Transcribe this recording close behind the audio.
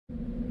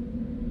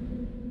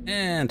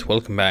And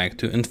welcome back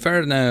to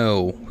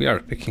Inferno. We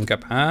are picking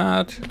up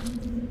at...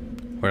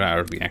 Where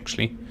are we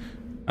actually?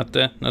 At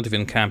the... Not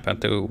even camp, at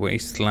the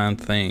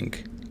wasteland thing.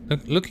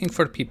 Looking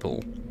for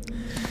people.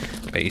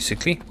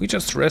 Basically, we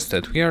just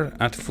rested. We are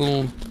at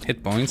full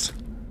hit points.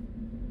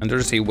 And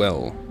there's a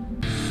well.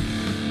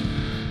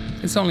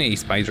 It's only a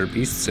spider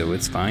beast, so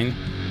it's fine.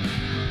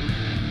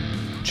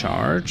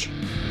 Charge.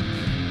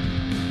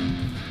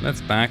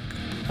 Let's back.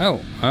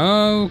 Oh,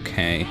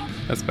 okay.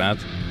 That's bad.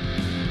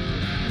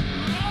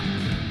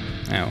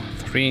 Now,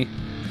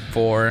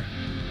 4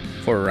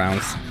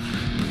 rounds.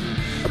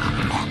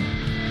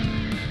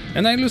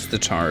 And I lose the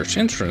charge.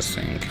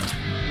 Interesting.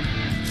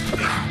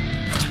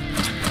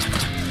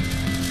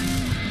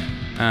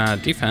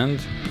 Defend.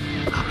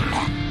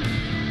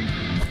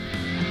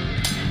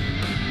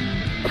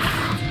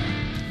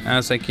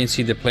 As I can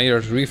see, the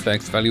player's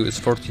reflex value is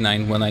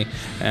 49 when I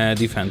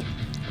defend.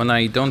 When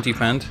I don't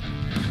defend,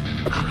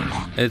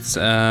 it's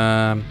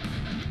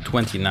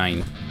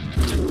 29.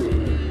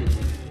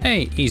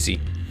 Hey,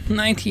 easy.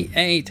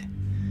 98.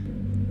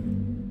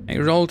 I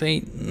rolled on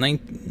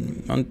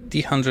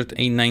D100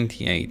 a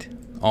 98.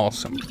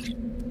 Awesome.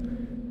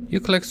 You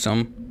collect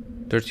some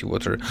dirty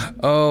water.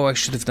 Oh, I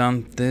should have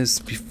done this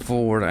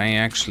before I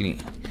actually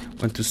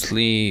went to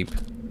sleep. I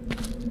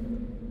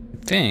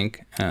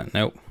think.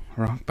 No,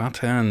 wrong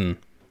button.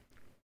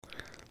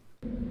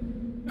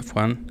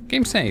 F1.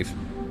 Game save.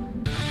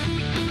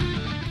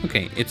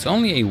 Okay, it's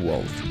only a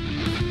wolf.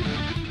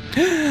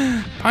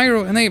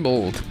 Pyro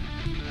enabled.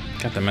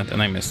 God damn it,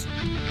 and I missed.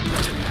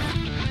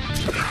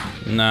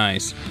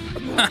 Nice.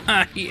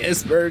 Haha, he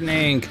is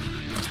burning.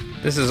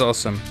 This is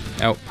awesome.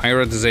 Oh,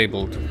 pyro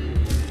disabled.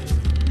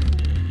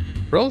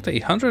 Rolled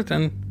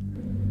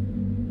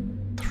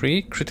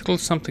 103 critical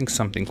something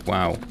something.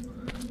 Wow.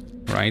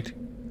 Right.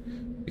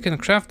 You can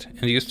craft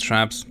and use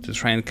traps to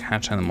try and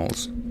catch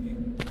animals.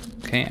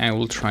 Okay, I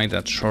will try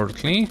that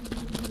shortly.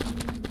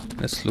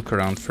 Let's look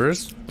around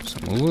first.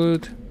 Some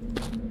wood.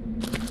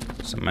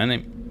 Some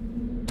enemy.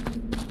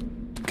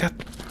 God.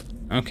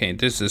 Okay,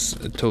 this is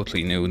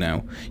totally new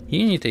now.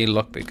 You need a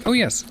lockpick. Oh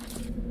yes.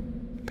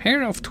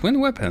 Pair of twin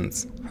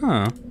weapons.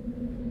 Huh.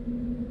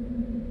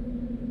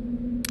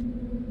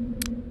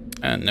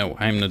 No,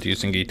 I'm not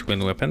using a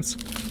twin weapons.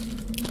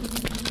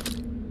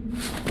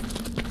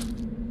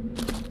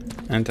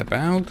 And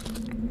about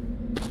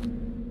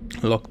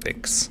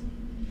lockpicks.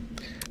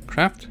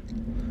 Craft.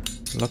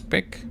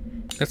 Lockpick.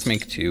 Let's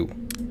make 2.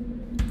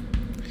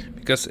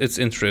 Because it's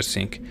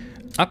interesting.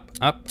 Up,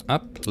 up,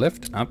 up,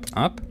 left, up,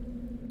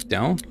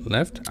 down,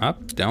 left,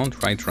 up, down,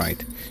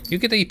 right. You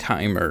get a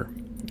timer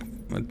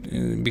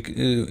in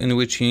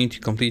which you need to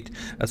complete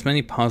as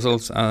many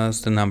puzzles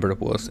as the number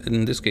was.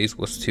 In this case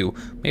was 2.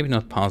 Maybe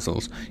not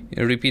puzzles.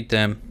 You repeat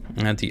them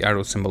and the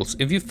arrow symbols.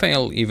 If you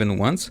fail even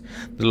once,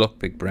 the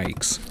lockpick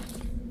breaks.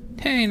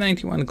 Hey,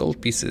 91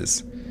 gold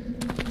pieces.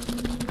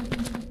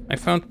 I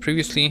found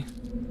previously...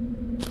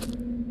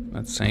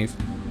 Let's save.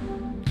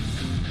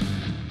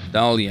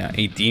 Dahlia,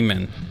 a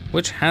demon,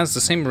 which has the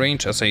same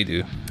range as I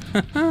do.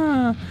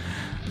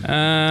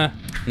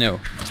 No.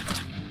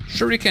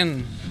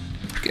 Shuriken,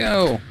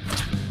 go.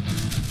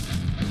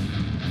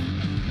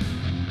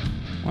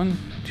 1,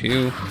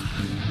 2,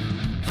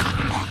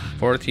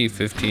 40,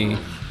 50,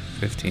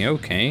 50.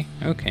 Okay,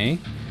 okay.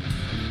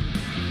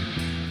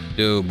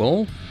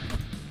 Double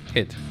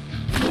hit.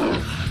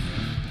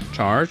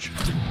 Charge.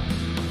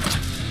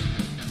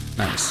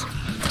 Nice.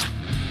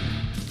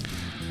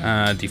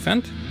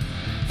 Defend.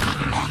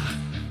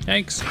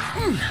 Yikes.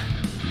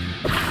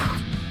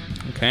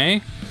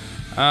 Okay.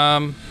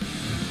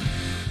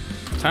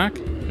 Attack.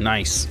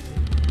 Nice.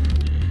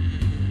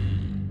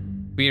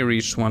 We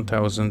reached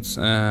 1000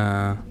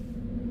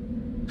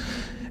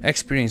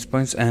 experience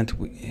points, and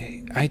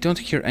I don't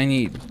hear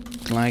any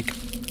like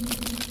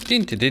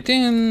din din din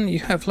din. You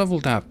have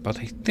leveled up, but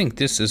I think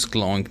this is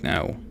glowing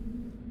now.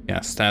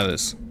 Yeah,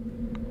 status.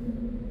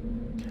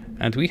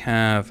 And we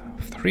have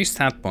 3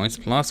 stat points,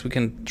 plus we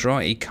can draw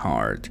a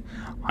card.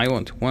 I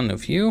want one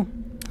of you,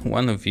 and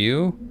one of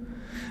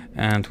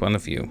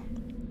you.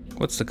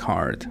 What's the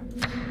card?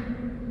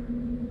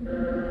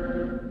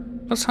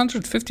 Plus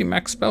 150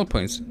 max spell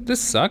points. This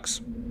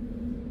sucks.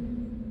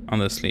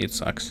 Honestly, it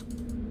sucks.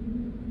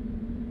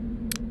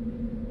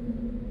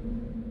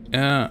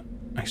 I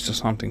saw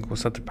something.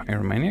 Was that the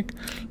Pyromaniac?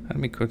 Let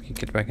me quickly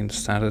get back into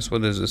status.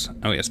 What is this?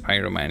 Oh yes,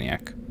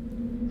 Pyromaniac.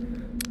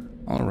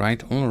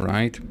 Alright,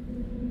 alright.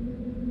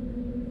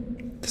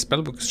 The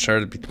spellbook is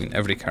shared between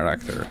every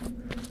character.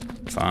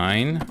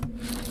 Fine.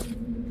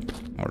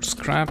 More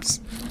scraps.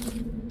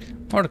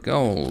 More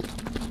gold.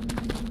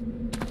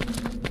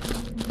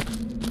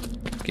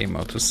 Game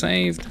auto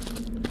saved.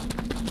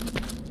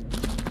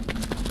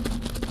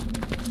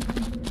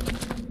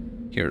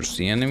 Here's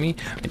the enemy.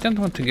 I don't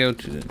want to go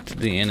to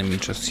the enemy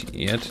just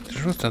yet.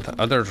 There was that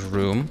other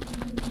room.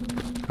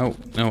 Oh,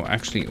 no,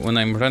 actually, when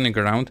I'm running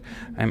around,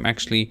 I'm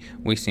actually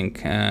wasting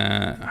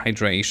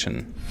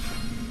hydration.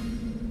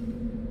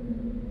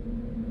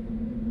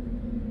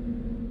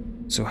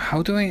 So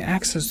how do I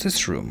access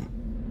this room?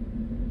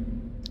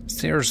 Is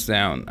Stairs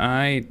down.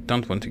 I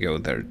don't want to go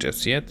there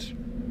just yet.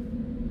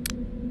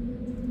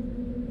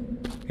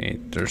 Okay,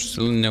 there's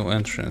still no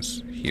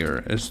entrance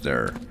here, is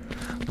there?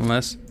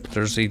 Unless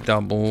there's a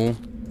double...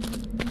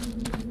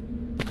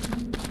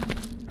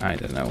 I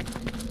don't know.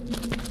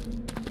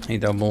 A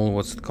double,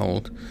 what's it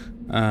called?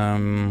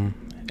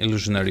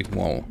 Illusionary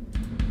wall.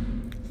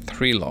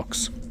 3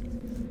 locks.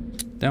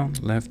 Down,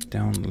 left,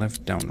 down,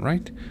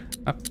 right.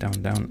 Up,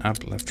 down,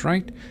 up, left,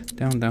 right.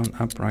 Down,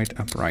 up,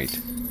 right.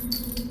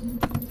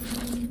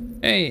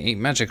 Hey, a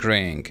magic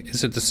ring.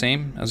 Is it the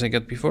same as I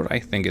got before? I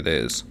think it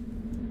is.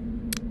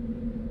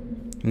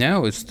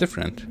 No, it's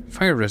different.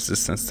 Fire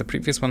resistance. The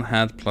previous one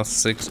had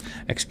 +6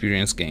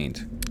 experience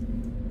gained.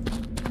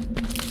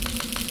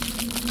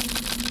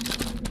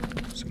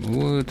 Some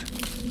wood.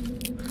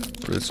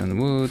 Frozen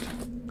wood.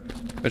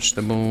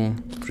 Vegetable.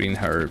 Green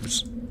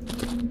herbs.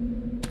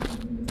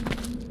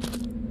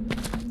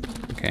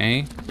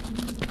 Okay.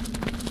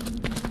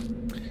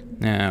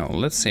 Now,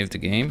 let's save the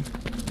game.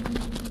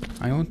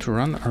 I want to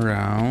run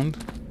around.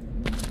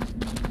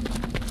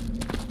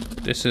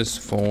 This is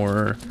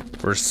for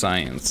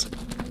science.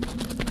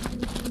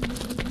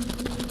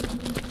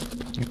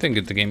 I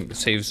think the game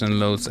saves and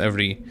loads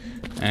every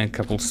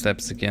couple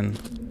steps again.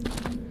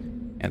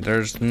 And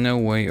there's no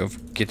way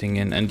of getting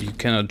in, and you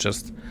cannot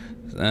just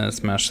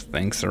smash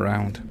things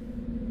around.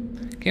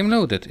 Game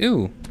loaded.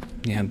 Ooh.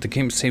 Yeah, the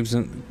game saves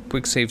and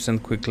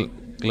quick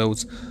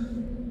loads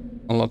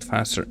a lot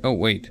faster. Oh,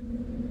 wait.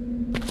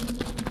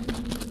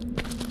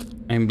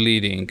 I'm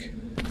bleeding.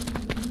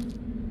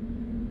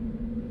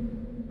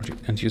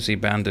 And use a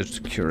bandage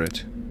to cure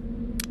it.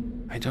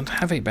 I don't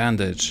have a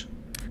bandage.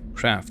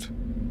 Craft.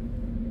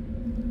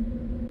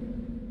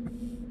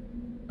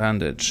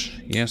 Bandage,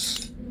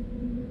 yes.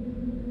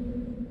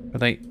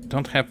 But I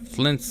don't have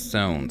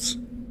flintstones.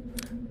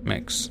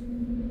 Mix.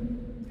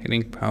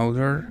 Healing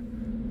powder.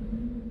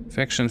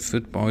 Infection,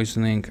 food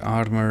poisoning,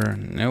 armor.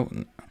 No.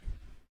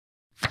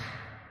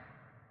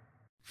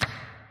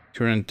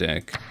 Current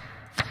deck.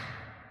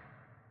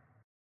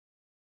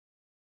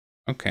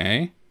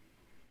 Okay.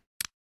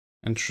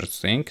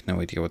 Interesting. No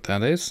idea what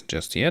that is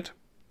just yet.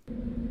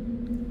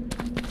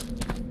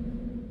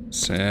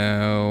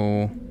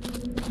 So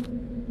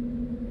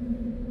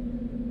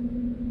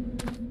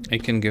I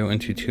can go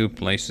into 2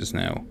 places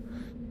now.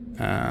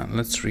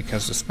 Let's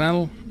recast the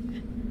spell.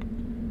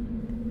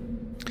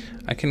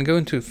 I can go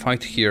into a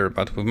fight here,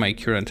 but with my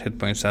current hit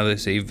points that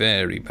is a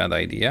very bad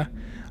idea.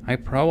 I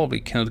probably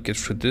cannot get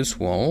through this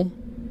wall.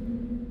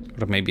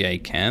 Or maybe I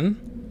can.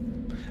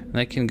 And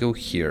I can go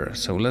here,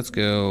 so let's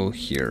go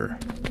here.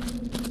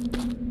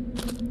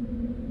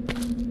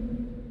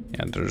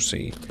 Yeah, there's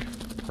a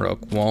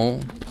rock wall.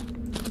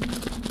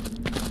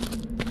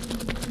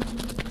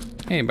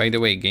 Hey, by the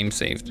way, game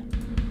saved.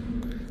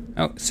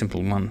 Oh,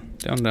 simple one.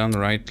 Down,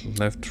 right,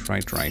 left,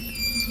 right.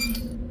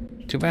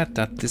 Too bad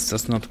that this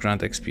does not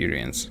grant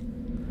experience.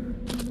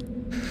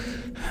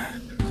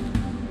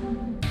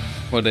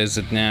 What is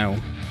it now?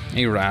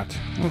 A rat.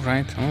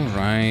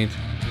 Alright.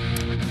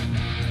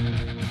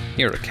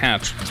 Here, a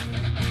cat.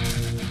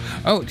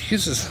 Oh, it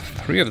uses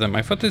 3 of them.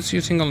 I thought it's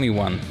using only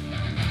 1.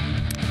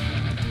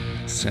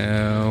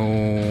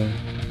 So...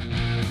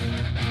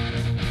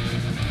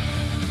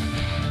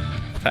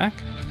 attack?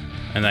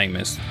 And I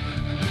missed.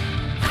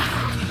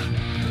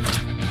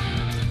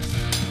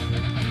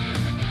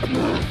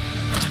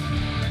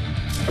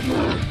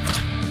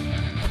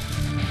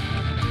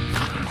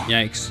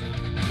 Yikes.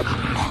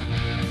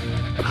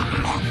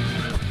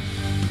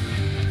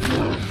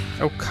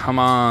 Oh, come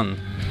on.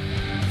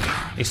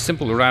 A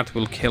simple rat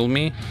will kill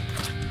me.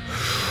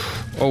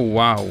 Oh,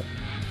 wow.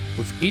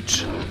 With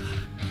each...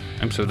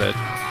 I'm so dead.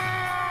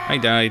 I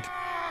died.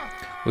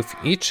 With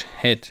each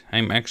hit,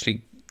 I'm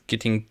actually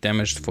getting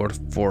damaged for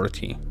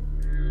 40.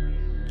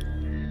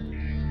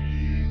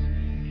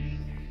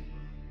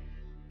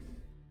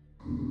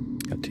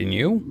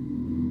 Continue.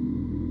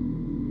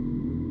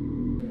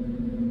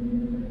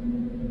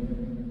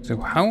 So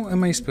how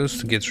am I supposed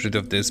to get rid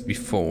of this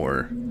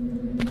before?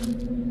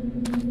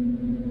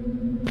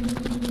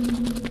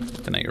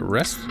 Can I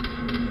rest?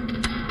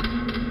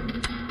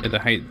 Yeah, the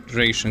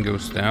hydration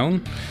goes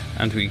down,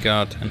 and we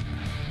got a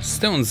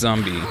stone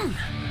zombie.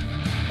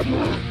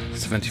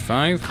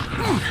 75.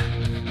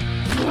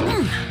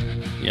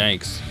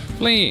 Yikes.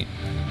 Flee!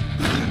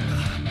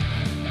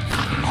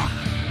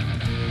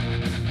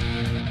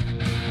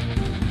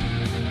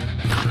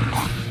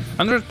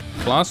 100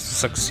 plus to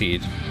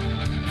succeed.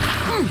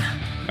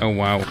 Oh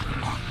wow.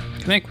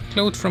 Can I quick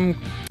load from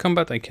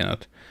combat? I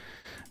cannot.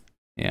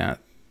 Yeah.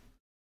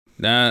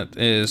 That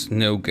is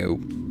no go.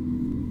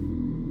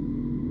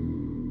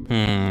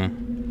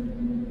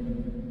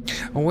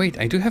 Oh wait,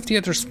 I do have the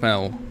other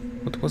spell.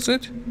 What was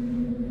it?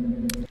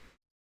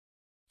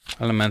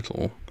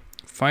 Elemental.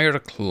 Fire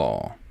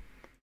Claw.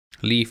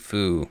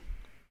 Lifu.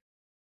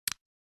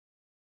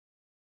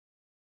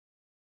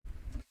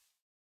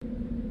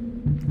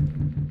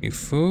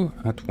 Lifu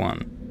at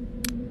 1.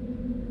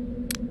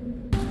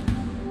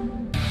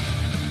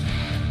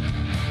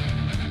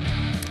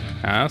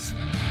 Cast.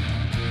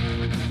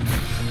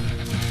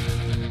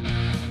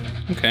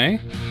 Okay.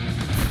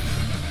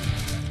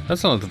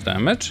 That's a lot of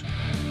damage.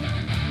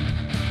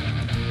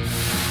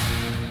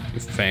 You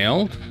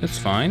failed. It's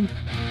fine.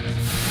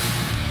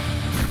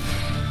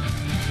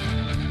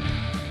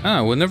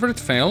 Ah, whenever it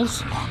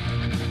fails,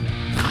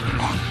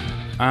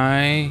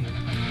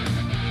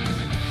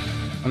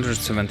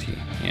 170.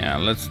 Yeah,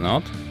 let's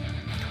not.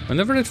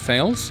 Whenever it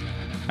fails,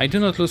 I do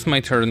not lose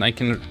my turn. I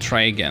can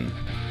try again.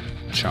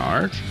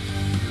 Charge.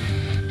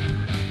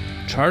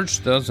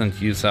 Charge doesn't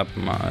use up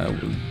my...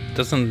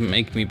 doesn't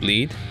make me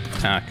bleed.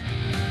 Attack.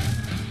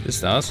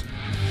 This does.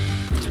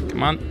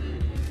 Come on.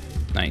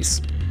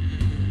 Nice.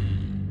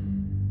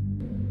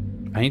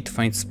 I need to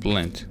find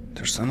Splint.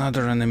 There's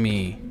another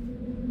enemy.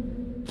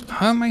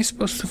 How am I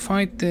supposed to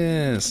fight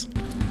this?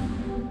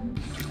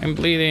 I'm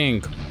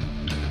bleeding.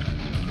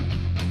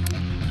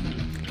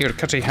 Here,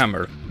 catch a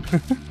hammer.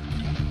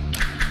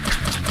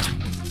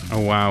 Oh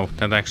wow,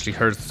 that actually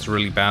hurts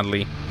really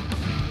badly.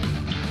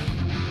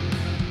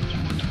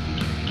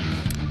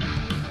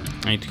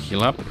 I need to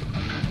heal up.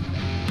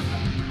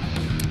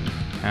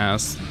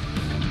 Cast.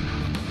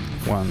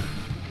 1.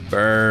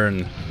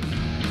 Burn.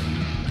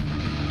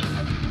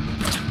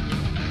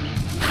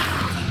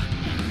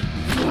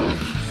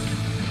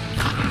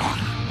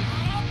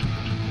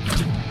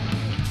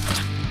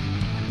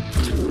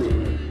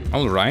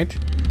 Alright.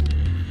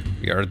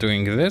 We are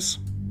doing this.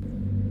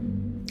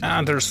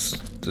 Ah, there's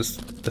this,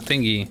 the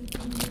thingy.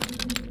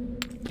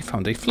 You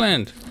found a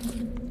flint.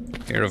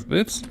 Pair of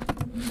boots.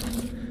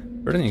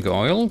 Burning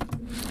oil.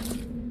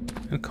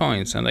 And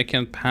coins. And I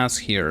can pass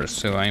here,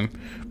 so I'm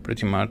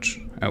pretty much...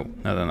 Oh,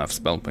 not enough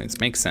spell points.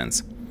 Makes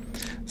sense.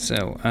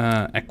 So,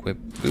 equip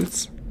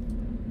boots.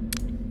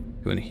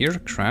 Go in here,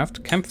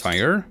 craft,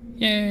 campfire.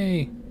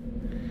 Yay!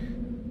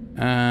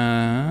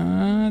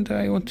 And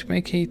I want to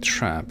make a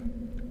trap.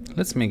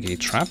 Let's make a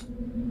trap.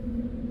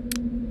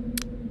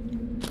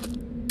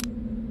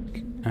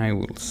 I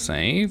will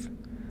save.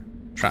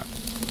 Trap.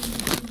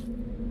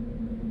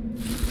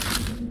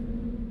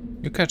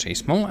 You catch a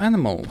small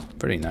animal.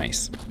 Very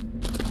nice.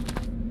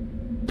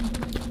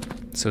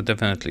 So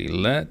definitely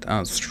let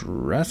us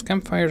rest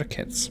campfire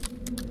kits.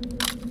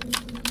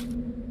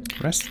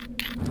 Rest.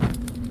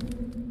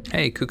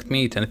 Hey, cooked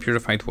meat and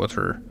purified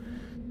water.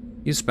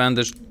 Use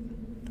bandage.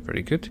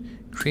 Very good.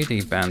 Create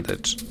a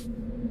bandage.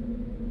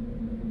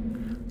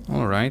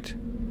 Alright.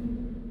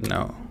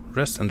 No.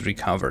 Rest and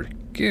recover.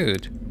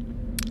 Good.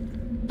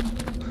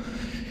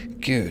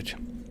 Good.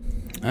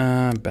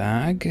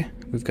 Bag.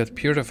 We've got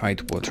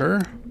purified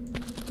water.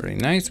 Very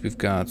nice. We've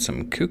got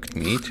some cooked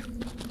meat.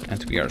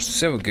 And we are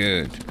so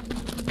good.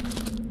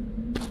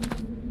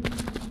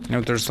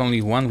 Now there's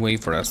only one way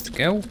for us to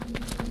go.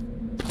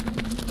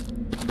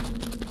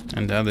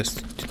 And that is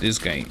to this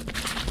guy.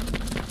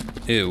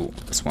 Ew,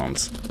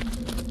 swamps.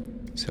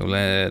 So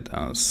let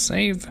us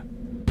save.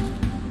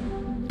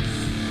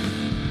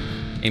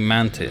 A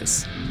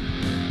mantis.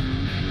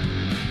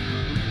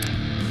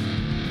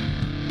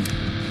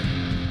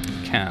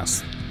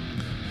 Cast.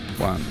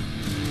 1.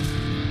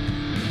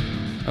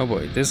 Oh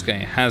boy, this guy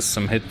has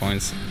some hit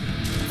points.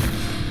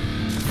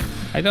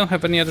 I don't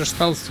have any other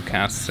spells to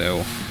cast,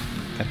 so...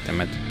 God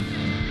damn it.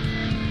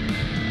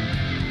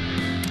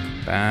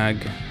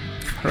 Bag.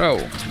 Throw.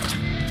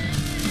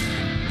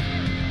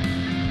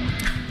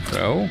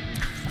 Throw.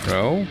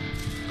 Throw.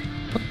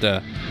 What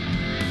the?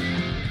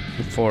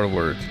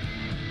 Forward.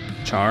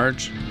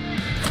 Charge.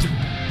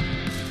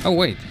 Oh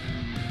wait.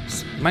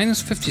 It's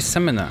minus 50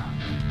 stamina.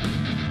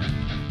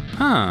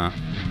 Huh.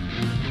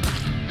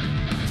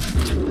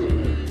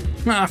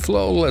 Ah,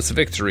 flawless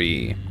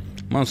victory.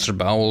 Monster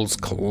bowels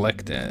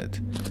collected.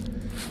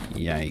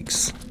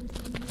 Yikes.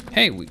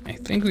 Hey, I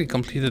think we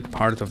completed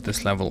part of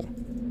this level.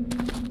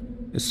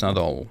 It's not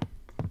all.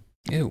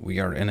 Ew, we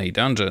are in a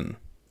dungeon.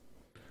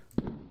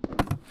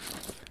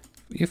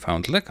 We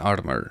found leg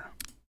armor.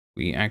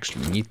 We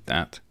actually need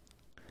that.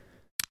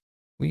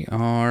 We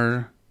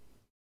are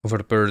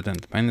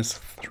overburdened. Minus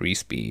 3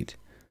 speed.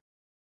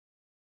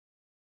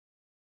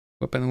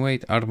 Weapon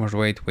weight, armor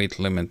weight, weight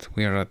limit.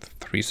 We are at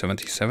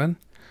 377.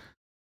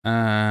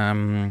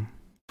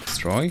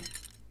 Destroy.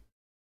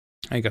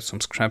 I got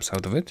some scraps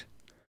out of it.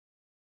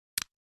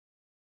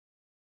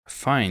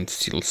 Find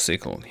steel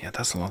sickle. Yeah,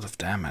 that's a lot of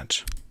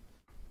damage.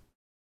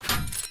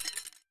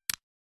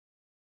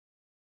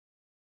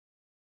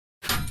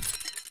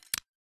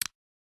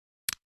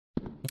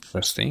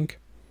 Interesting.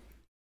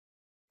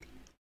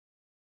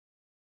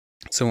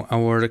 So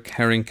our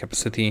carrying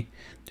capacity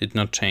did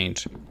not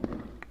change.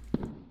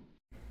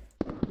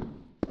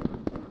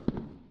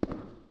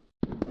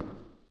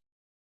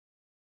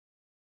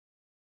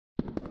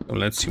 So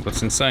let's see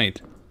what's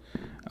inside.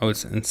 Oh,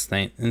 it's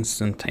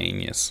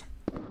instantaneous.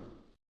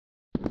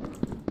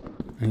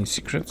 Any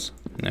secrets?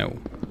 No.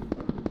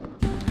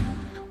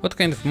 What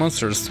kind of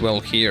monsters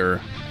dwell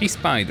here? A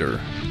spider.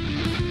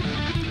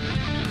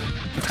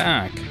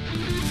 Attack.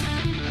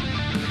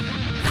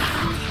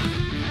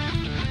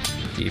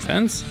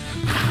 Defense.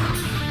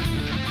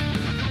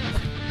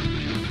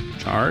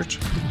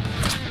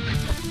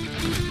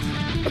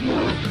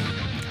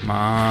 Come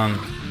on.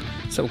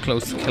 So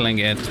close to killing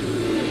it.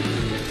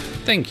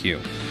 Thank you.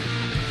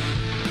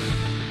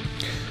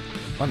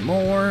 One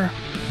more.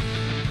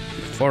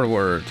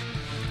 Forward.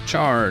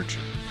 Charge.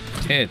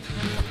 Hit.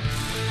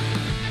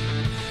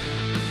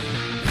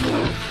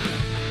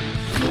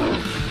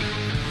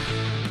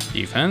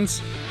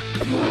 Defense.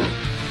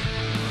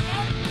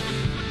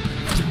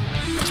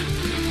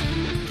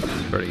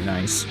 Very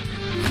nice.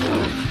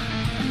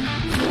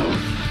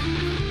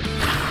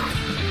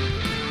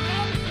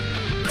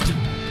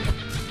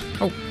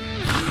 Oh.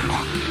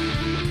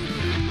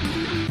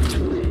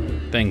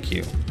 Thank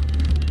you.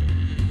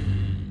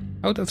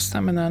 Out of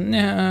stamina,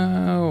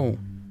 no!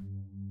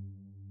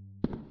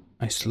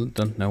 I still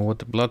don't know what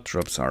the blood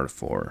drops are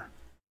for.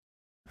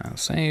 I'll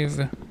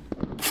save.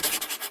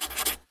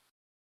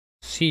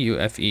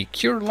 CUFE,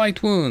 Cure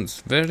Light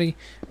Wounds. Very,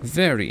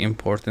 very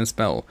important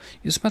spell.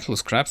 Use metal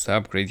scraps to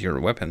upgrade your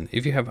weapon.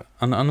 If you have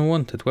an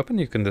unwanted weapon,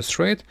 you can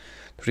destroy it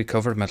to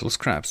recover metal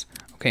scraps.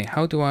 Okay,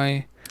 how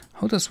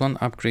does one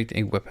upgrade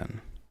a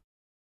weapon?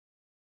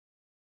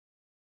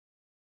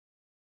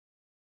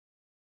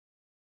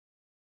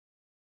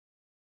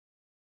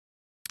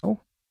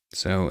 Oh,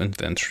 so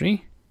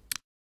inventory.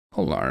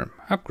 Polearm,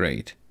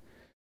 upgrade.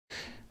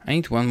 I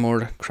need one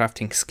more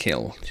crafting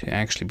skill to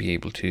actually be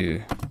able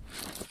to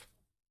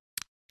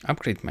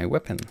upgrade my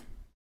weapon.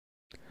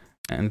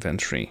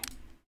 Inventory.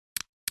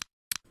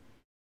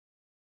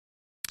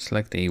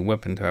 Select a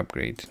weapon to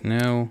upgrade.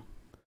 No.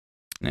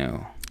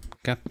 No.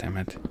 God damn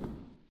it.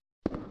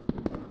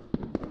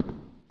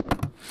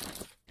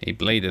 A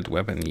bladed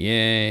weapon.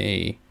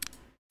 Yay.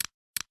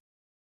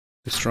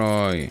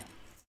 Destroy.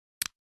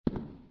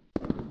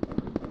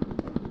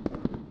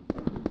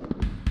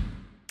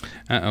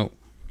 Uh-oh.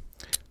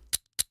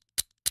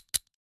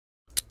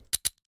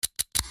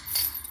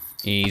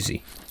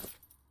 Easy.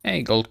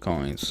 Hey, gold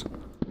coins.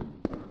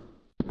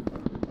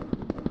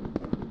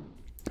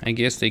 I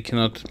guess they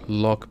cannot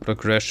lock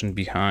progression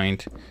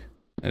behind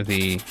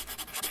the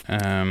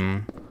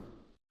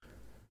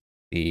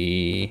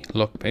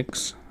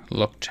lockpicks,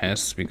 lock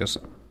chests, because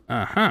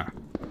aha,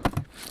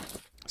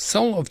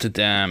 Soul of the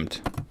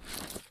Damned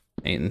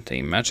and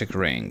a magic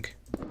ring.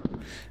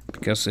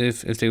 Because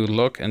if they would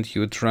lock and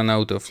you would run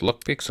out of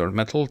lockpicks or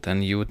metal,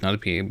 then you would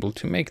not be able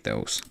to make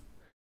those.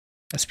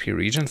 SP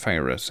Regen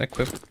Virus,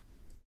 equip.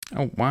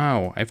 Oh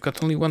wow, I've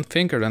got only one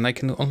finger and I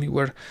can only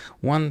wear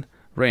one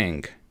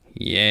ring.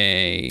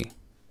 Yay.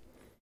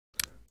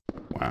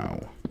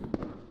 Wow.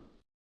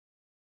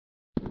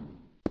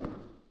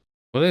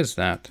 What is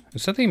that?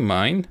 Is that a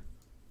mine?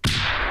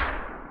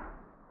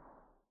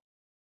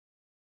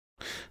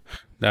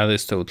 That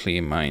is totally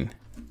a mine.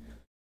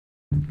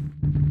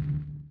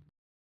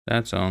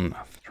 That's on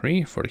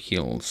 3 for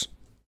heals.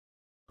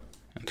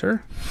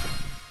 Enter.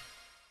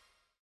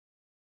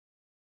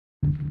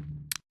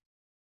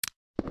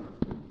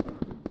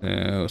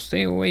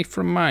 Stay away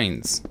from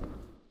mines.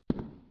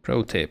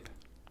 Pro tip.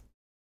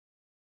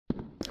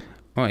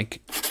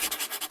 Like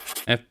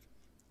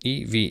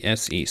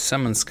EVSE,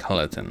 summon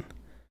skeleton.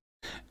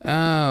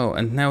 Oh,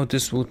 and now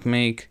this would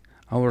make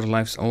our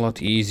lives a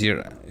lot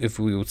easier if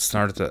we would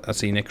start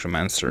as a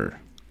necromancer.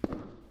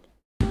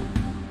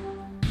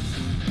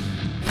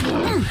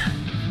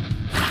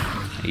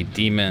 A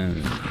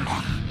demon.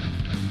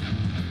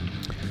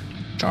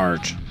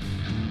 Charge.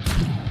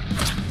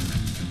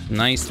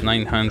 Nice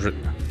 900.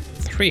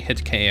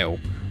 3-hit KO.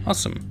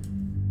 Awesome.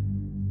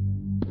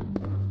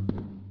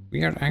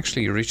 We are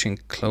actually reaching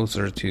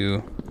closer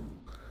to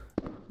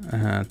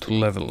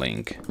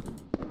leveling.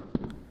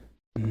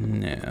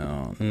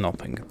 No,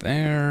 nothing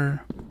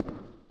there.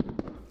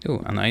 Oh,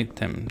 an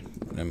item.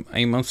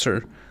 A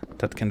monster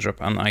that can drop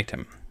an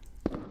item.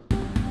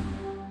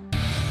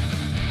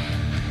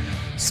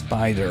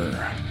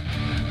 Spider.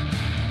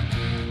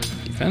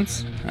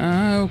 Defense?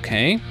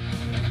 Okay.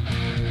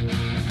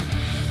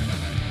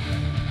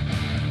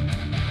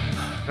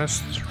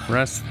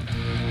 Rest.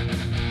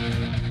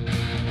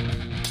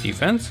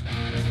 Defense.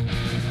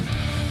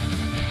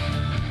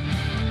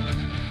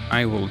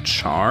 I will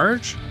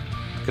charge,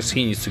 because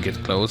he needs to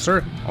get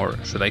closer, or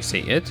should I say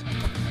it?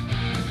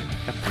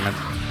 God damn it.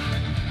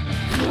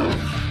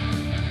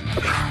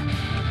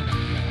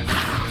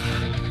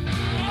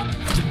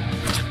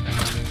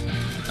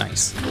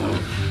 Nice.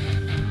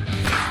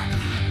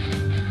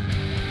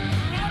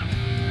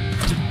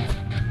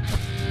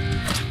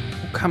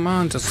 Oh, come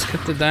on, just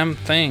hit the damn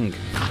thing.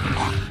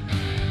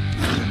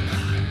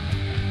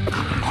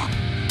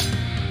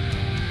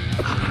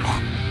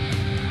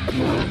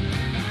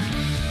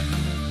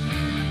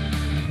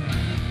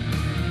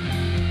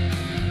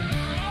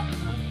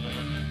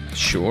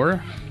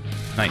 Sure.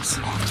 Nice.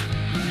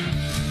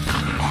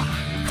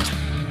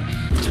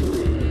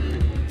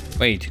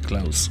 Way too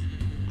close.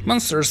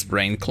 Monster's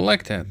brain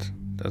collected.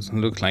 Doesn't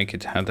look like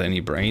it had any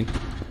brain.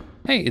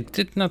 Hey, it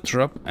did not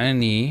drop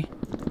any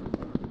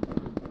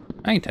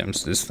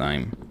items this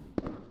time.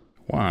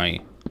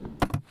 Why?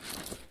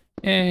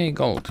 Yay,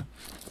 gold.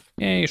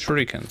 Yay,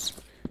 shurikens.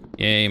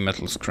 Yay,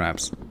 metal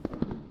scraps.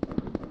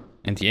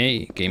 And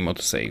yay, game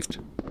mode saved.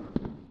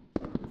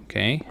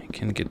 Okay, I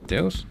can get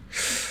those.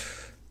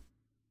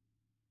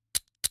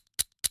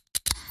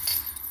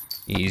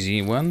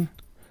 Easy one.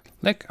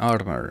 Leg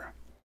armor.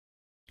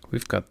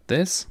 We've got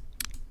this.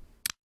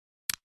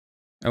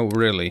 Oh,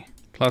 really?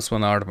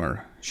 +1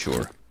 armor.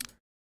 Sure.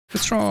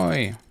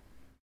 Destroy.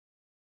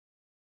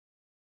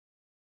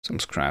 Some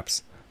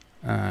scraps.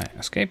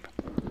 Escape.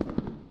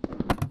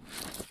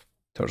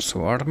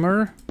 Torso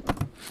armor.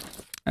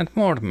 And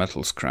more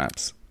metal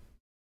scraps.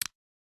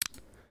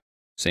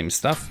 Same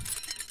stuff.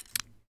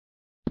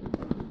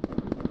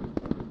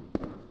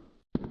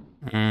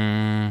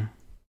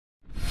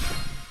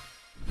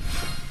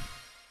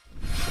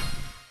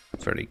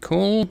 Very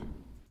cool.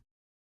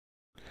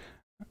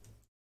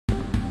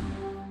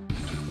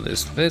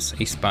 List this,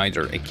 a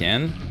spider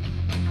again.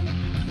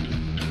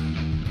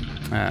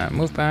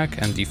 Move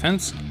back and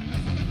defense.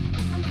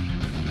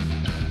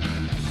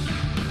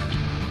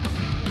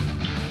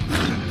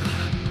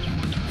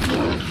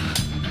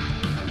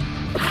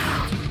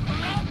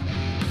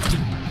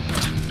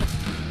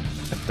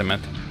 Damn it.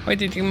 Why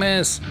did you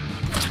miss?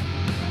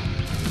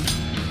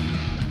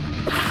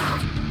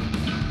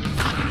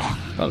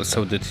 Well,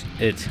 so did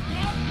it.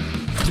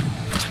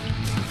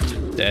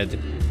 Dead.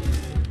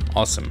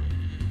 Awesome.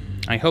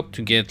 I hope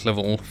to get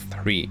level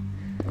 3.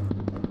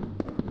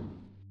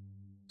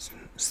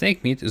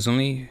 Snake meat is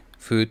only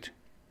food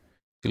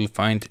you'll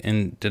find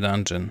in the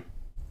dungeon.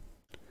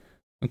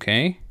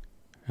 Okay.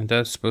 And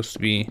that's supposed to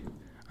be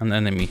an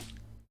enemy.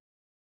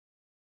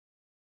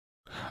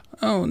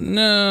 Oh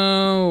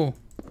no!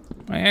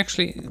 I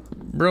actually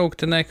broke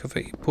the neck of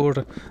a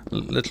poor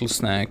little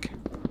snake.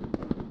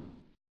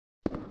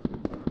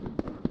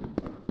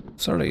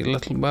 Sorry,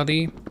 little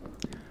buddy.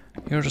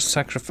 Your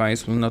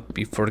sacrifice will not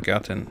be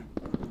forgotten.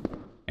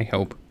 I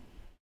hope.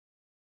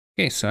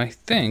 Okay, so I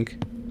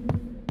think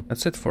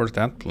that's it for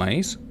that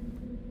place.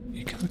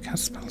 You can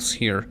cast spells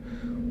here.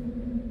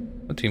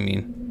 What do you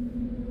mean?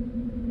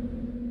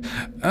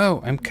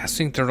 Oh, I'm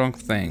casting the wrong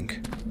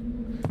thing.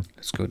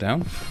 Let's go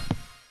down.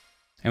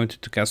 I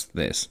wanted to cast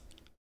this.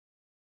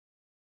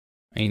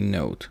 A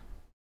node.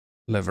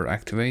 Lever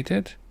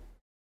activated.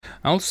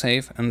 I'll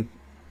save and...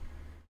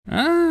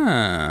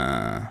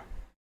 I'll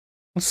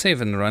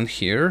save and run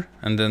here,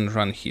 and then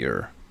run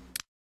here.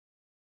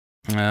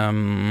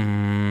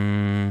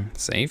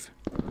 Save.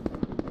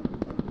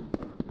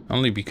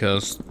 Only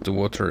because the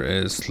water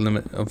is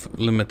of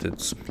limited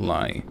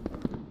supply.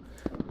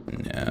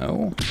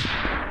 No.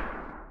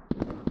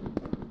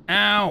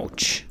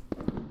 Ouch!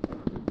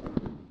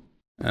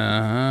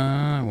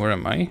 Where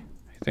am I?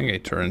 I think I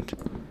turned.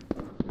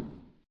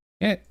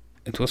 Yeah,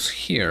 it was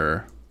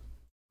here.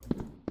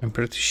 I'm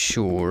pretty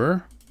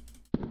sure.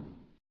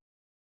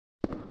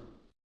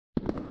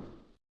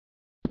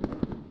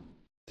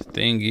 The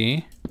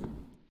thingy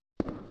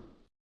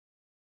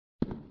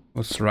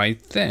was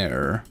right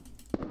there.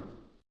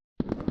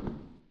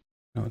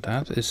 No,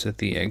 that is at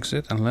the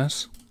exit,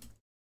 unless...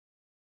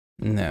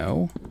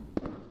 No.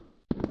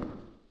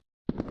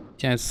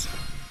 Yes.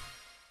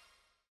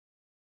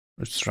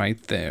 It's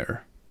right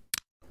there.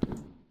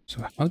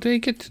 So how do I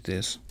get to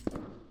this?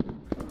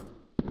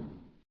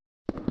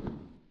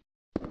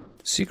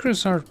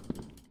 Secrets are...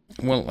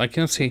 Well, I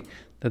can say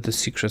that the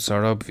secrets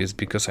are obvious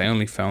because I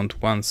only found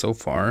one so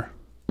far.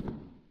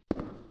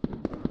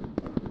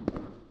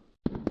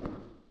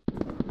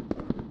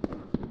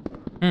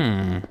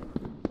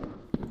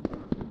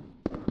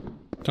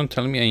 Don't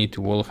tell me I need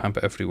to wall hump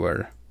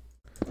everywhere.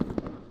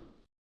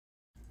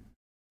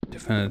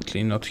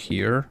 Definitely not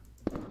here.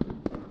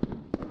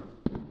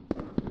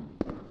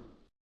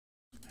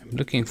 I'm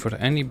looking for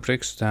any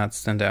bricks that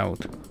stand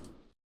out.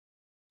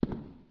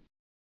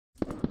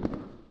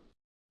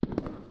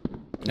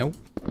 Nope.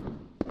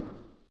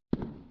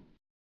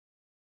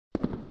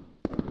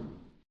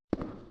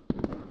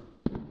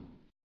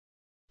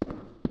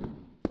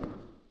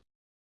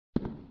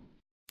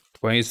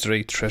 Why is there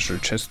a treasure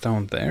chest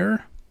down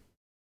there?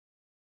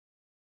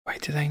 Why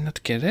did I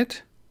not get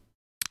it?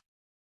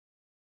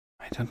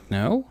 I don't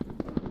know.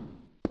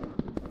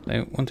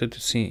 I wanted to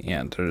see...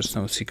 Yeah, there is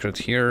no secret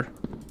here.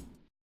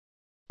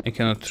 I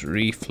cannot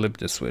re-flip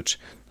the switch.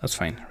 That's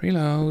fine.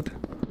 Reload.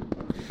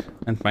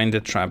 And mind the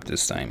trap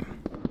this time.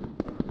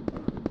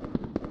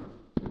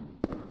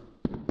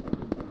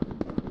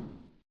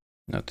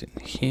 Not in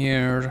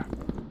here.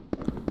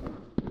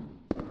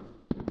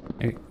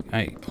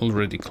 I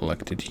already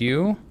collected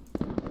you.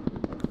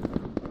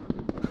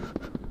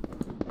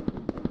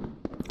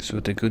 So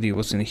the goodie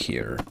was in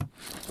here.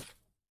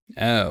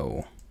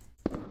 Oh.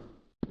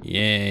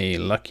 Yay,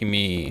 lucky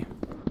me.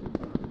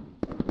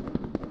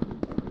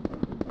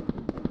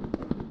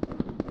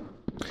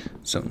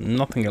 So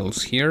nothing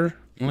else here,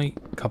 only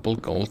a couple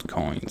gold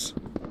coins.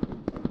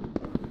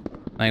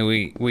 I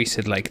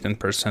wasted like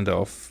 10%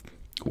 of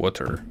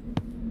water.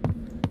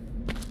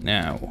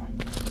 Now.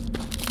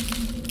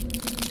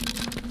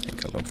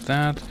 Take all of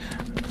that.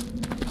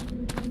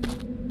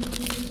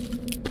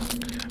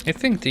 I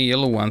think the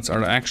yellow ones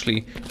are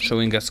actually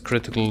showing us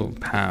critical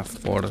path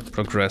for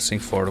progressing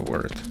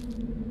forward.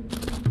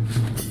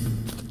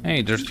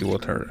 Hey, dirty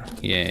water.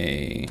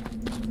 Yay.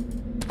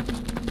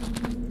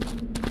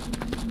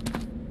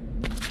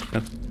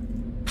 But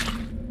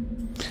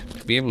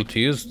to be able to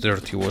use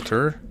dirty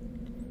water,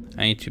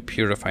 I need to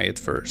purify it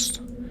first.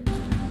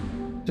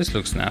 This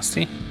looks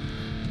nasty.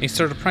 A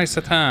surprise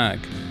attack.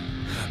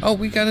 Oh,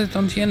 we got it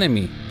on the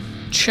enemy.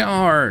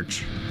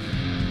 Charge!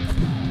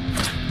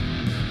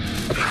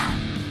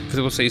 If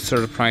it was a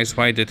surprise,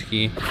 why did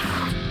he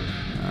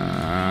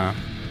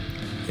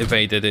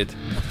evaded it?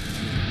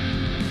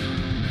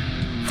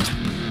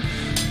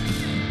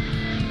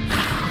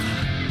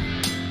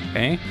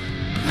 Okay.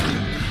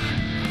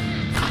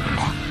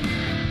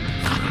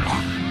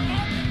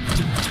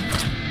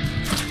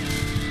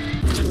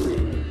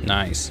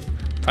 Nice.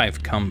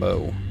 5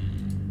 combo.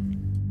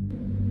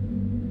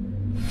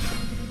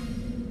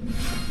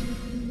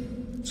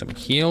 Some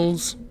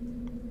heals.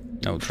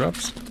 No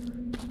drops.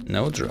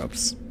 No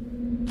drops.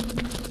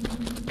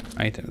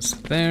 Items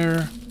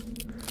there.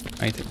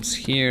 Items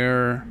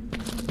here.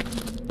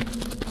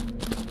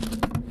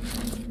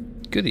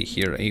 Goody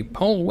here, a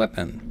pole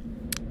weapon.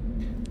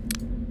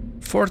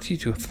 40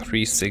 to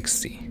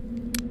 360.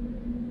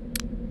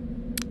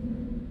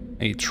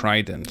 A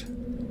trident.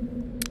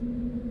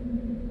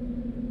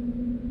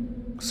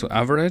 So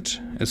average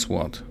is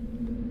what?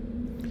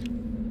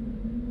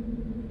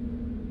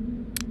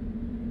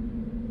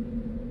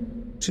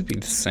 Should be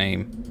the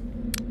same.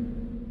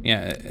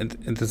 Yeah,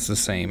 it is the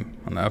same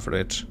on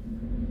average.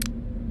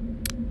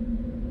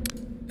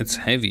 It's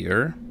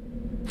heavier.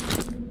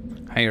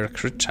 Higher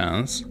crit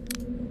chance.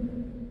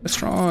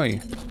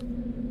 Destroy!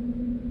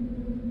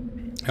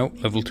 Oh,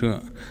 level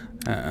 2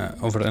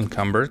 over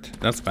encumbered.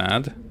 That's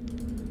bad.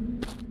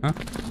 Huh?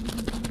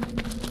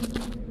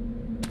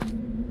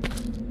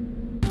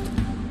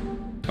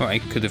 Oh, I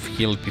could have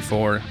healed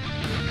before.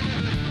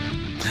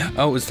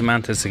 Oh, it's the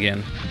mantis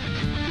again.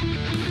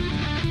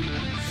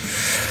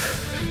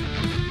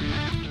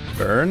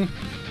 Burn.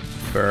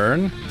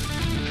 Burn.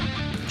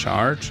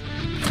 Charge.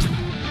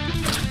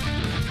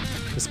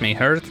 This may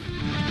hurt.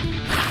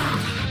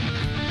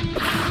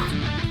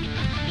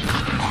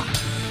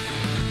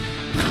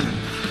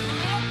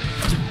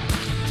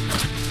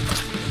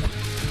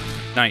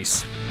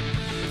 Nice.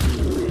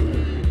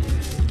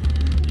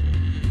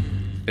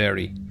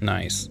 Very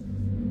nice.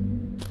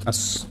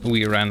 As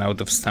we ran out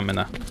of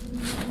stamina.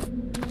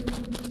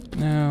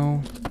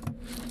 Now,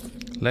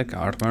 leg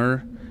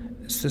armor.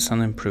 Is this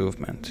an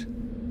improvement?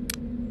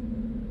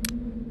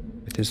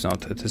 It is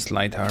not. It is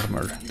light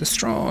armor.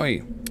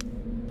 Destroy!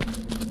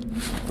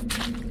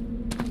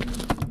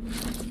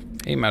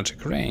 A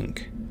magic ring.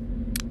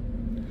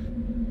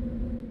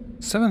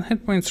 7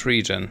 hit points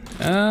regen.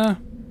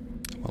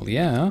 Well,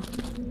 yeah.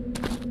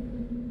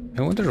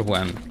 I wonder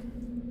when.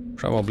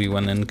 Probably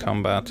when in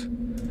combat.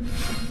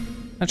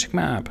 Magic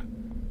map.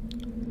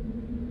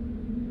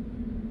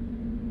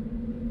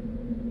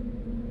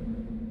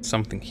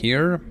 Something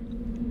here.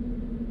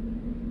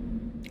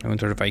 I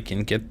wonder if I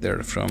can get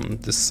there from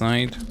this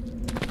side.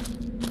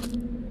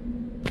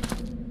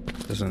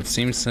 Doesn't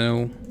seem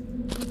so.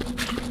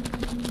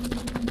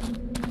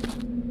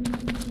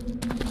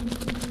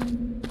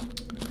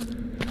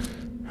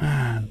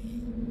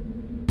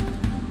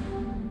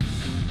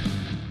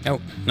 Oh,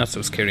 not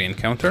so scary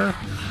encounter.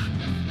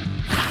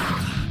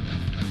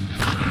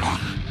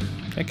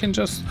 I can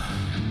just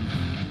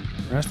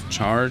rest,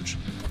 charge,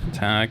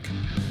 attack,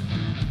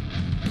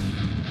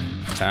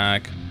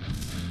 attack,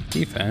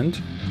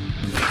 defend,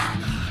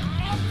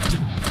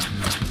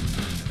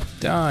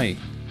 die.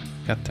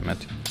 God damn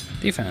it.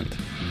 Defend.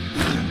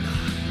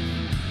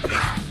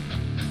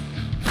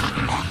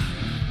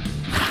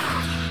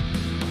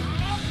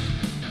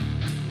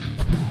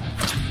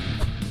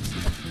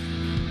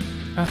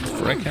 Ah,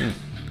 frickin'.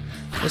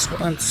 This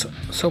went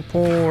so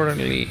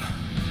poorly.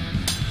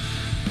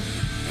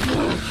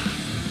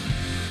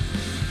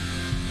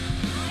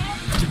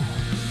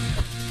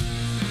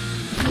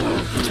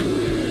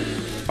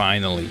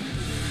 Finally.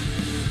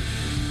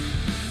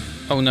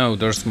 Oh no,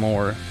 there's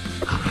more.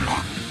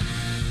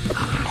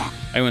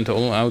 I went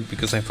all out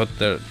because I thought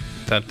that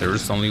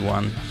there's only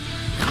one.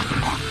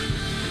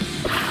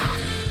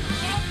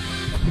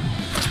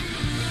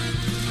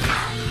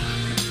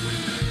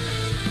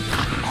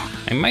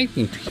 I might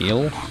need to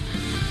heal.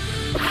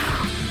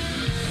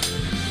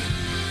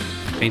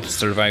 I need to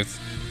survive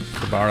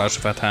the barrage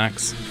of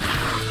attacks.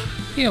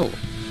 Heal.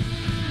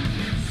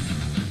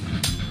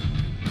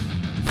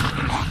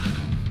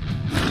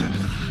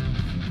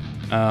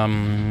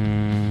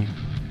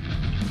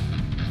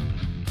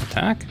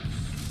 Attack?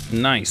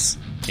 Nice.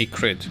 A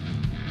crit.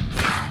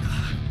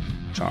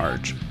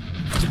 Charge.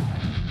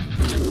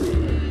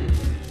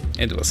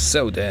 It was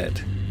so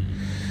dead.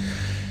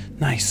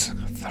 Nice.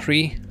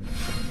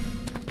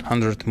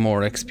 300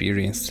 more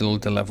experience till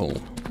the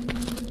level.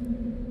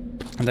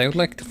 And I would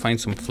like to find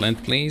some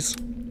flint, please.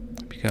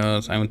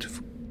 Because I want to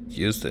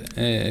use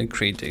the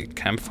create a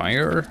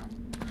campfire.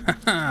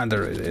 Haha,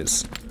 there it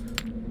is.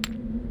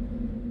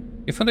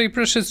 You found a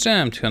precious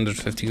gem,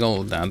 250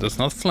 gold. Now that's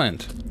not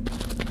flint.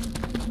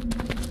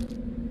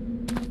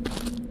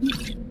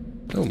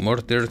 Oh, more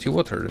dirty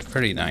water.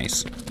 Very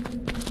nice.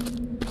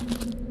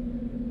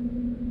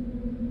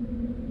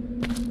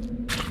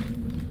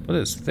 What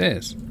is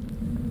this?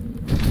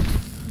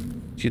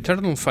 The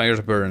eternal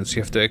fire burns.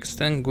 You have to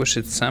extinguish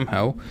it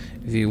somehow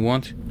if you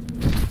want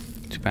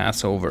to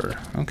pass over.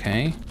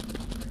 Okay.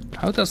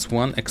 How does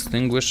one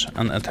extinguish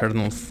an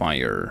eternal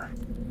fire?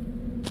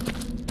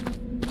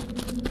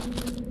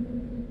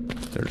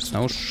 There's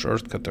no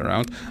shortcut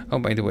around. Oh,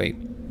 by the way.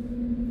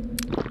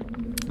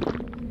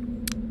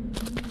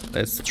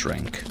 Let's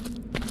drink.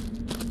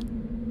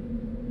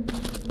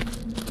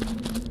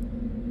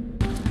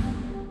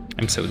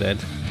 I'm so dead.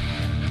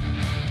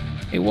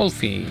 Hey,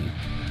 Wolfie.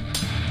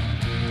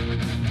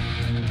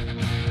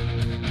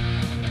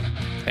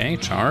 Okay,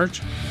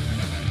 charge.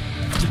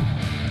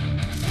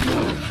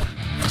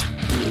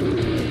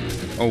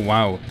 Oh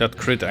wow, that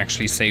crit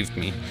actually saved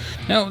me.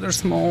 No,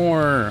 there's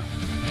more.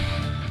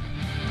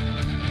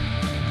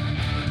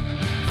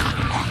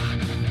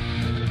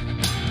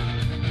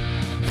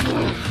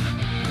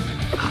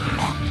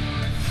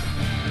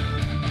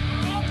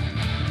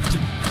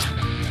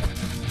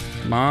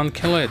 Come on,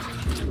 kill it.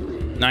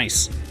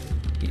 Nice.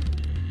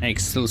 Hey,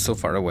 still so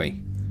far away.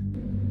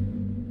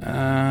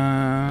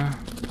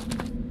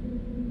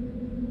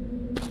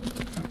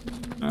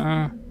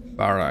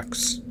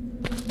 Barracks.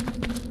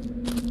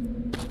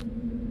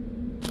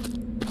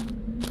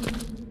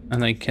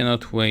 And I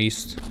cannot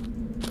waste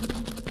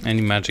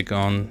any magic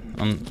on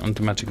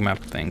the magic map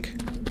thing.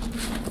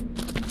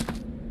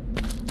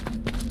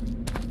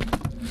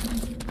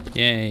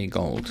 Yay,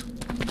 gold.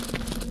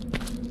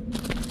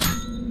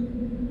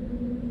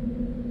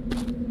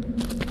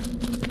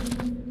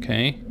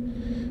 Okay.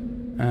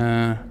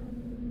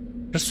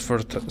 Just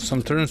for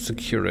some turns to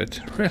cure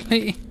it.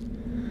 Really?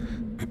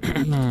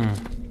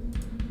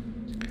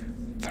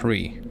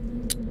 3.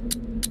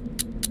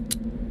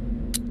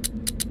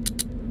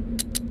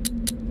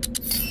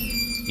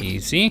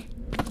 Easy.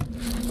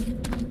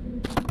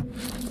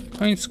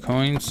 Coins,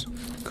 coins,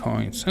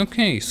 coins.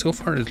 Okay, so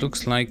far it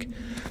looks like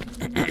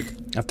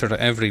after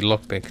every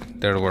lockpick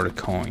there were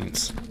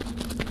coins.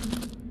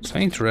 So I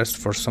need to rest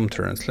for some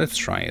turns. Let's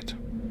try it.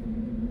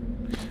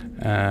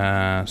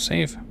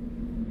 Save.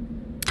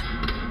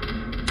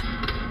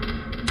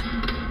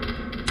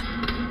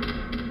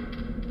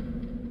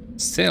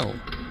 Still.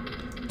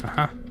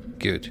 Aha,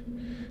 good.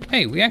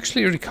 Hey, we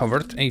actually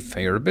recovered a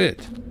fair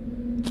bit.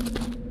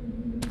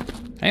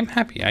 I'm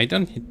happy. I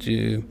don't need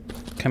to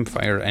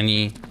campfire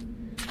any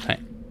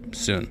time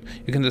soon.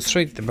 You can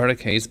destroy the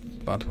barricades,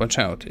 but watch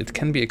out. It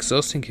can be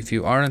exhausting if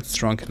you aren't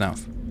strong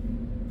enough.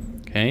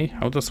 Okay,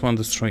 how does one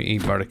destroy a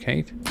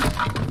barricade?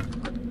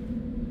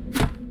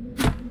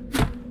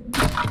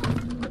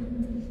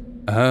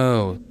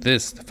 Oh,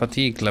 this, the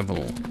fatigue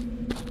level.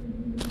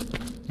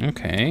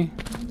 Okay.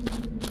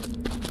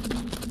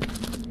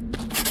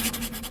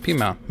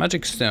 Pima,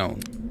 magic stone.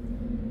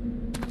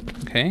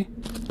 Okay.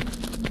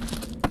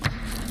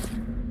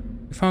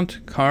 We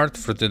found card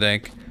for the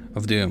deck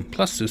of doom,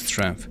 +2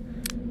 strength.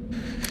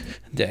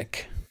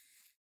 Deck.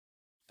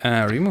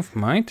 Remove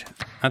might.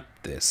 Add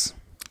this.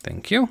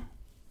 Thank you.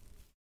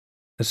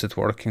 Is it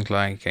working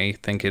like I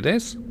think it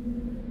is?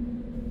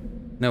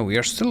 No, we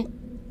are still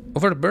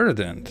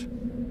overburdened.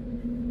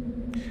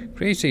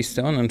 Create a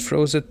stone and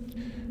throws it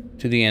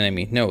to the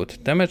enemy. Note,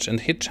 damage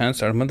and hit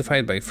chance are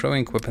modified by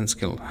throwing weapon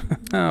skill.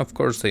 Of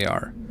course they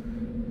are.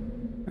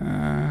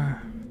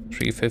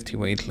 350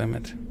 weight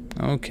limit.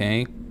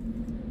 Okay.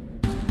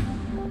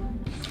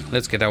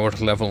 Let's get our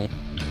level.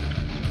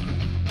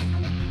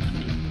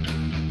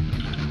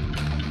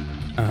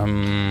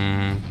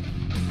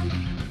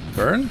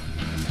 Burn?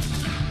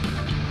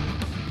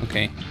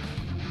 Okay.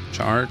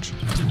 Charge.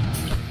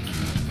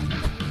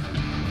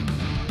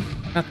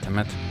 God damn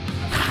it.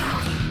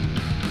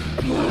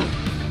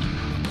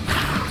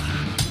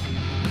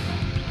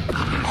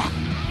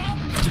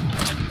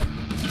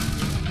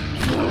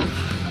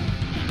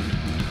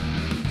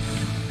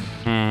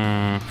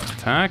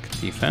 Attack,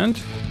 defend.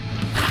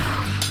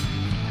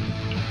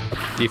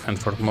 Defend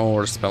for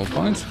more spell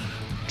points.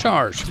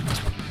 Charge.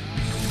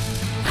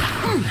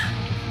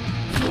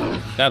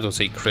 That was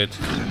a crit.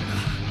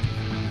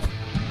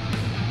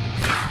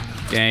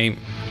 Game.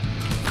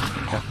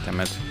 God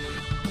damn it.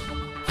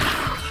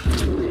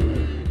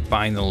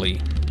 Finally.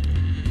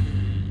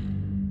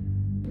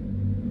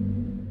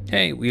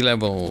 Hey, we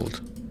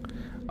leveled.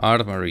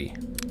 Armory.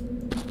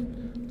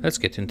 Let's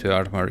get into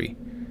armory.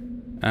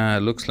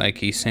 Looks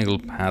like a single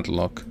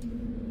padlock.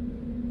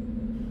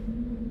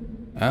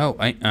 Oh,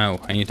 I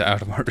need the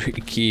armory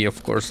key.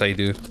 Of course I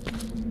do.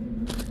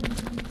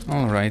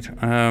 All right.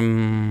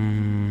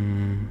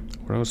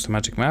 Where was the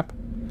magic map?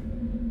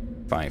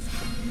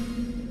 5.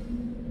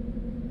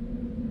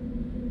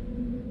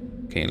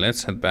 Okay,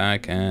 let's head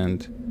back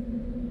and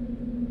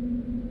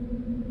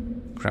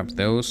grab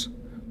those.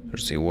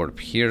 There's a warp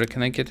here.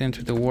 Can I get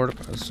into the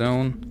warp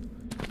zone?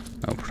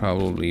 No,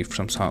 probably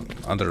from some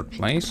other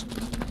place.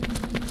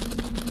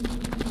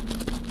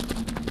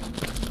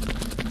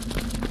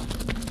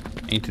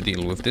 I need to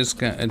deal with this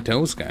guy,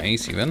 those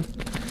guys even.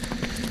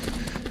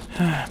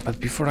 But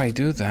before I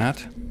do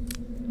that,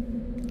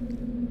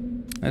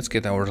 let's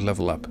get our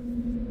level up.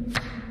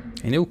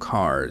 A new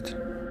card.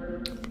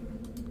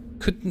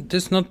 Could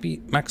this not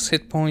be max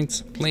hit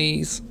points,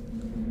 please?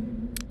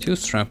 2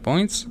 strength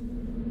points.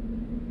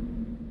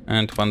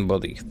 And 1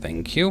 body,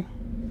 thank you.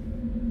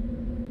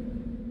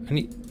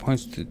 Any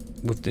points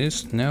with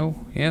this?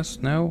 No? Yes?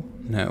 No?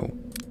 No.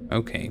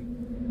 Okay.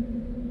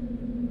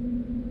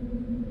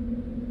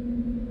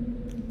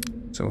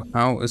 So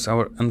how is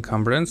our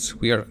encumbrance?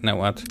 We are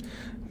now at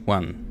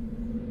 1.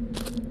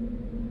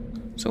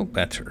 So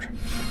better.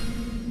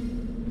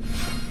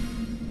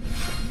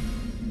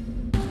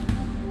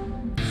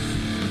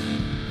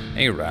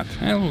 A rat.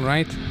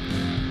 Alright.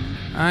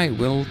 I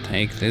will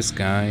take this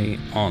guy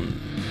on.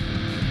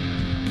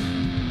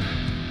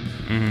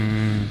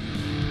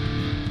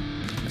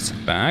 It's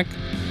back.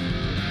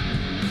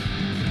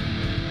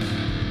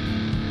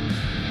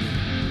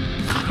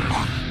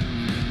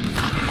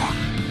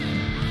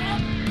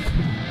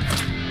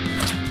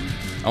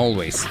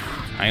 Always.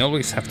 I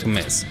always have to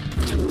miss.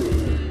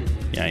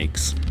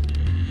 Yikes.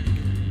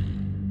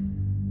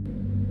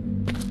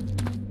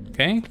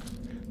 Okay.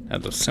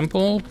 That was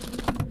simple.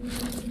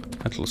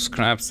 Metal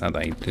scraps that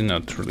I do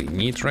not really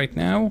need right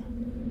now.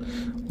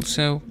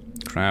 Also,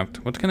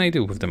 craft. What can I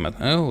do with the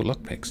metal? Oh,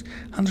 lockpicks.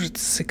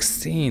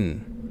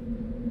 116.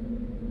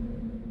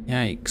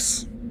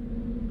 Yikes.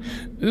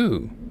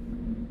 Ooh.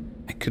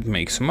 I could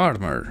make some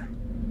armor.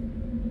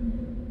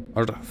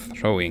 Or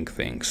throwing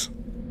things.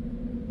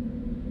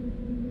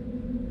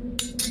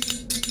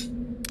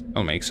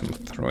 I'll make some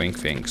throwing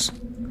things.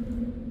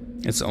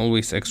 It's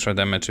always extra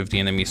damage if the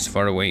enemy is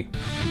far away.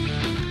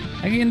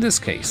 Like in this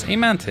case, a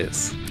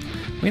mantis.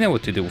 We know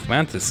what to do with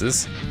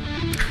mantises.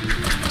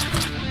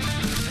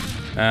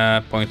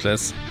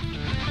 Pointless.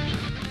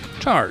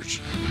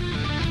 Charge.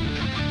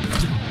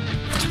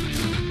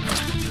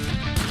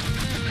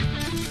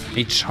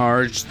 A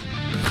charged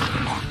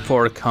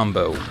 4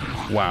 combo.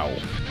 Wow.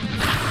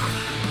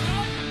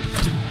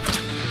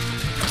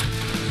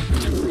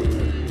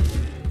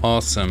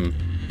 Awesome.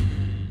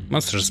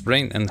 Monster's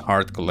brain and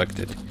heart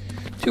collected.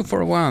 2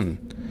 for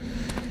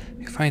 1.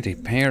 You find a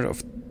pair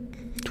of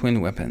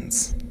twin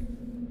weapons.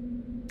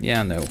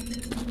 Yeah, no.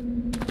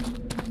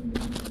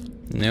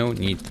 No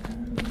need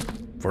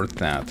for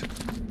that.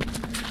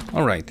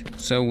 Alright,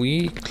 so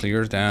we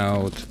cleared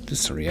out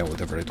this area,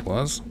 whatever it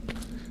was.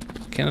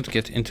 Cannot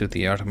get into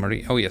the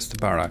armory. Oh yes, the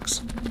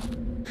barracks.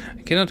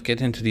 I cannot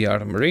get into the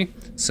armory,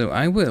 so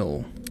I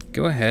will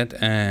go ahead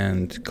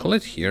and call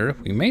it here.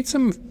 We made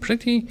some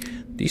pretty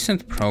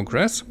decent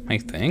progress, I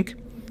think.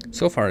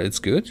 So far it's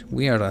good.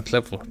 We are at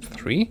level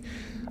 3.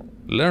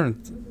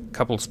 Learned a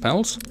couple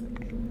spells.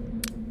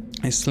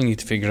 I still need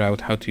to figure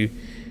out how to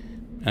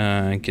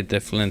get the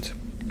flint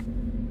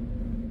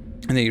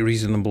in a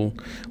reasonable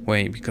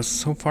way, because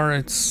so far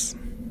it's,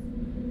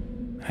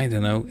 I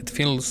don't know, it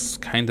feels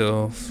kind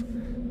of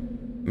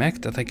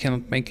mech that I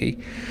cannot make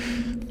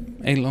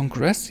a long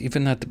rest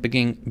even at the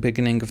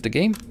beginning of the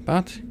game.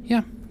 But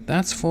yeah,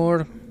 that's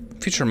for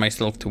future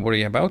myself to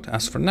worry about.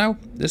 As for now,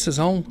 this is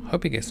all.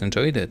 Hope you guys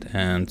enjoyed it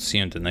and see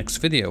you in the next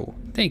video.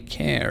 Take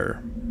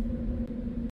care.